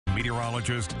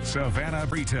meteorologist Savannah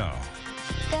Brito.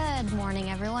 Good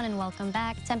morning, everyone, and welcome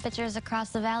back. Temperatures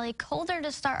across the valley colder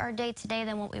to start our day today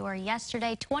than what we were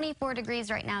yesterday. 24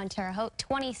 degrees right now in Terre Haute,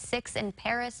 26 in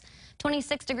Paris,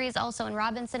 26 degrees also in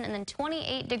Robinson, and then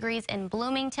 28 degrees in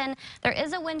Bloomington. There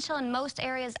is a wind chill in most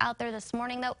areas out there this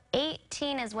morning, though.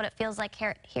 18 is what it feels like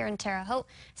here in Terre Haute.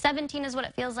 17 is what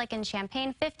it feels like in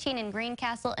Champaign, 15 in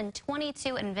Greencastle, and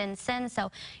 22 in Vincennes.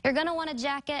 So you're going to want a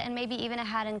jacket and maybe even a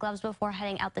hat and gloves before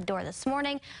heading out the door this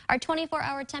morning. Our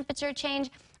 24-hour temperature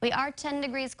change. We are 10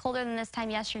 degrees colder than this time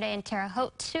yesterday in Terre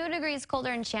Haute, 2 degrees colder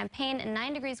in Champaign, and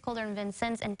 9 degrees colder in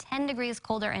Vincennes, and 10 degrees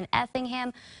colder in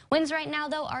Effingham. Winds right now,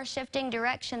 though, are shifting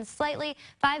direction slightly.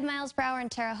 5 miles per hour in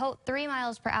Terre Haute, 3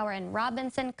 miles per hour in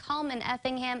Robinson, calm in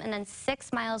Effingham, and then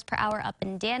 6 miles per hour up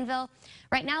in Danville.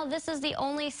 Right now, this is the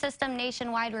only system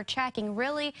nationwide we're tracking.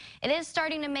 Really, it is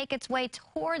starting to make its way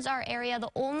towards our area. The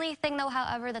only thing, though,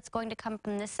 however, that's going to come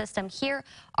from this system here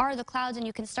are the clouds, and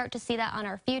you can start to see that on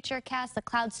our futurecast. The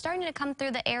clouds starting to come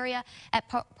through the area at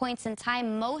points in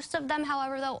time. Most of them,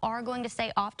 however, though, are going to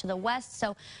stay off to the west,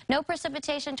 so no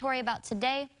precipitation to worry about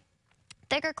today.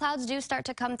 Thicker clouds do start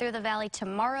to come through the valley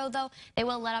tomorrow, though. They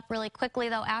will let up really quickly,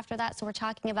 though, after that. So we're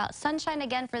talking about sunshine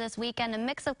again for this weekend, a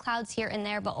mix of clouds here and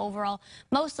there, but overall,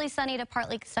 mostly sunny to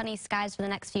partly sunny skies for the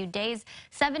next few days.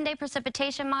 7-day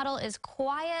precipitation model is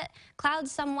quiet.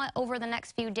 Clouds somewhat over the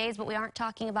next few days, but we aren't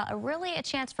talking about a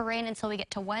chance for rain until we get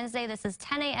to Wednesday. This is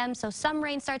 10 a.m., so some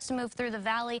rain starts to move through the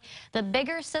valley. The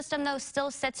bigger system, though,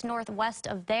 still sits northwest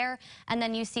of there, and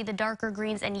then you see the darker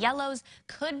greens and yellows.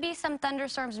 Could be some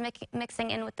thunderstorms mixing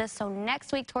in with this. So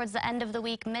next week, towards the end of the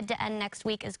week, mid to end next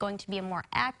week, is going to be a more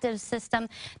active system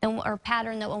or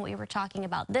pattern than what we were talking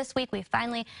about this week. We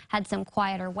finally had some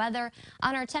quieter weather.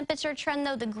 On our temperature trend,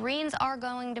 though, the greens are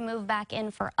going to move back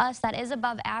in for us. That is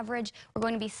above average. We're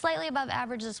going to be slightly above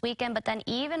average this weekend, but then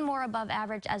even more above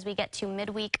average as we get to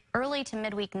midweek, early to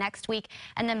midweek next week.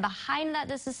 And then behind that,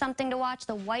 this is something to watch.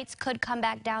 The whites could come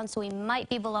back down, so we might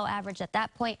be below average at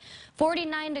that point.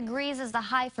 49 degrees is the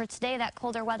high for today. That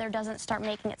colder weather doesn't start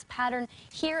making its pattern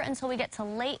here until we get to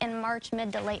late in March,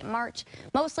 mid to late March.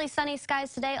 Mostly sunny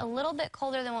skies today, a little bit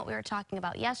colder than what we were talking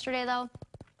about yesterday, though.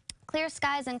 Clear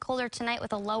skies and colder tonight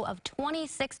with a low of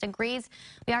 26 degrees.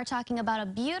 We are talking about a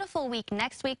beautiful week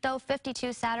next week, though.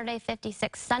 52 Saturday,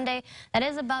 56 Sunday. That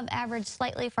is above average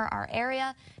slightly for our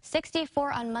area.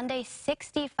 64 on Monday,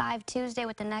 65 Tuesday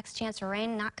with the next chance for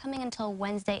rain. Not coming until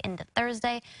Wednesday into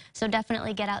Thursday. So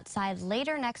definitely get outside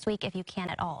later next week if you can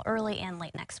at all, early and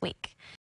late next week.